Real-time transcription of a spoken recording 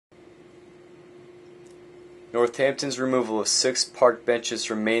Northampton's removal of 6 park benches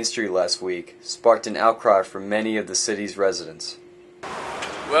from Main Street last week sparked an outcry from many of the city's residents.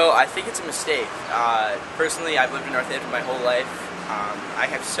 Well, I think it's a mistake. Personally, I've lived in Northampton my whole life. I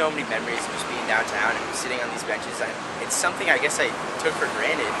have so many memories of just being downtown and sitting on these benches. It's something I guess I took for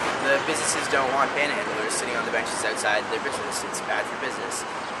granted. The businesses don't want panhandlers sitting on the benches outside their business. It's bad for business.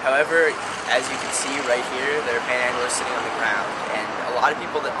 However, as you can see right here, there are panhandlers sitting on the ground, and a lot of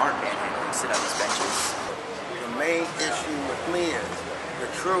people that aren't panhandling sit on these benches. The main issue with me is the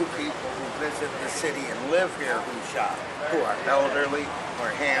true people who visit the city and live here who shop, who are elderly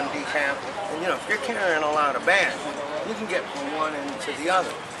or handicapped. And if you're carrying a lot of bags, you can get from one end to the other,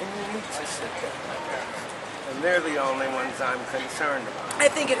 and you need to sit there. And they're the only ones I'm concerned about. I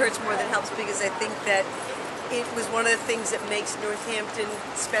think it hurts more than helps, because I think that it was one of the things that makes Northampton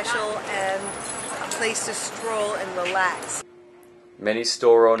special and a place to stroll and relax. Many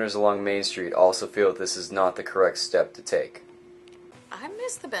store owners along Main Street also feel that this is not the correct step to take. I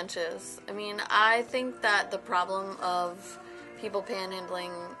miss the benches. I mean, I think that the problem of people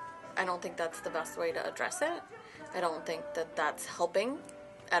panhandling, I don't think that's the best way to address it. I don't think that that's helping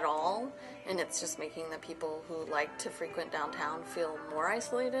at all, and it's just making the people who like to frequent downtown feel more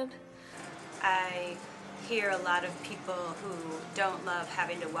isolated. I hear a lot of people who don't love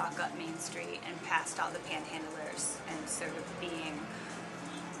having to walk up Main Street and past all the panhandlers and sort of being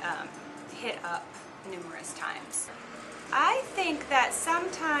hit up numerous times. I think that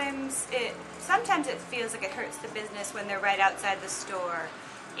sometimes it feels like it hurts the business when they're right outside the store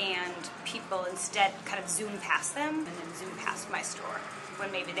and people instead kind of zoom past them and then zoom past my store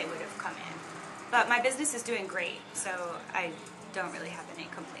when maybe they would have come in. But my business is doing great, so I don't really have any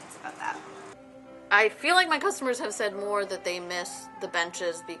complaints about that. I feel like my customers have said more that they miss the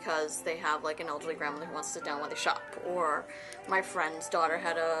benches because they have like an elderly grandmother who wants to sit down while they shop, or my friend's daughter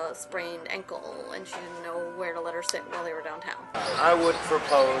had a sprained ankle and she didn't know where to let her sit while they were downtown. I would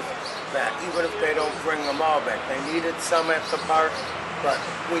propose that even if they don't bring them all back, they needed some at the park, but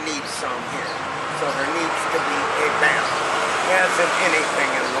we need some here. So there needs to be a balance. As in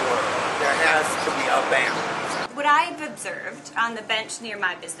anything in the world, there has to be a balance. What I've observed on the bench near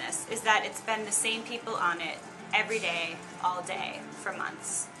my business is that it's been the same people on it every day, all day, for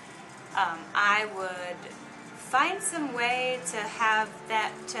months. I would find some way to have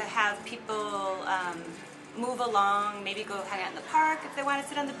people move along, maybe go hang out in the park if they want to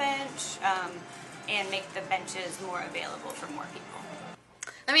sit on the bench, and make the benches more available for more people.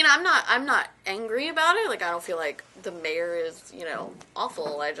 I mean, I'm not angry about it. Like, I don't feel like the mayor is,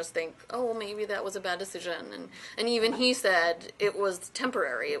 awful. I just think, oh, well, maybe that was a bad decision. And even he said it was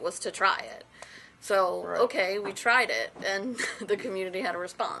temporary. It was to try it. So, right. Okay, we tried it, and the community had a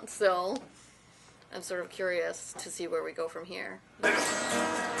response. So I'm sort of curious to see where we go from here.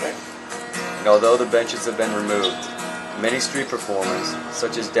 And although the benches have been removed, many street performers,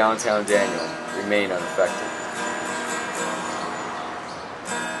 such as Downtown Daniel, remain unaffected.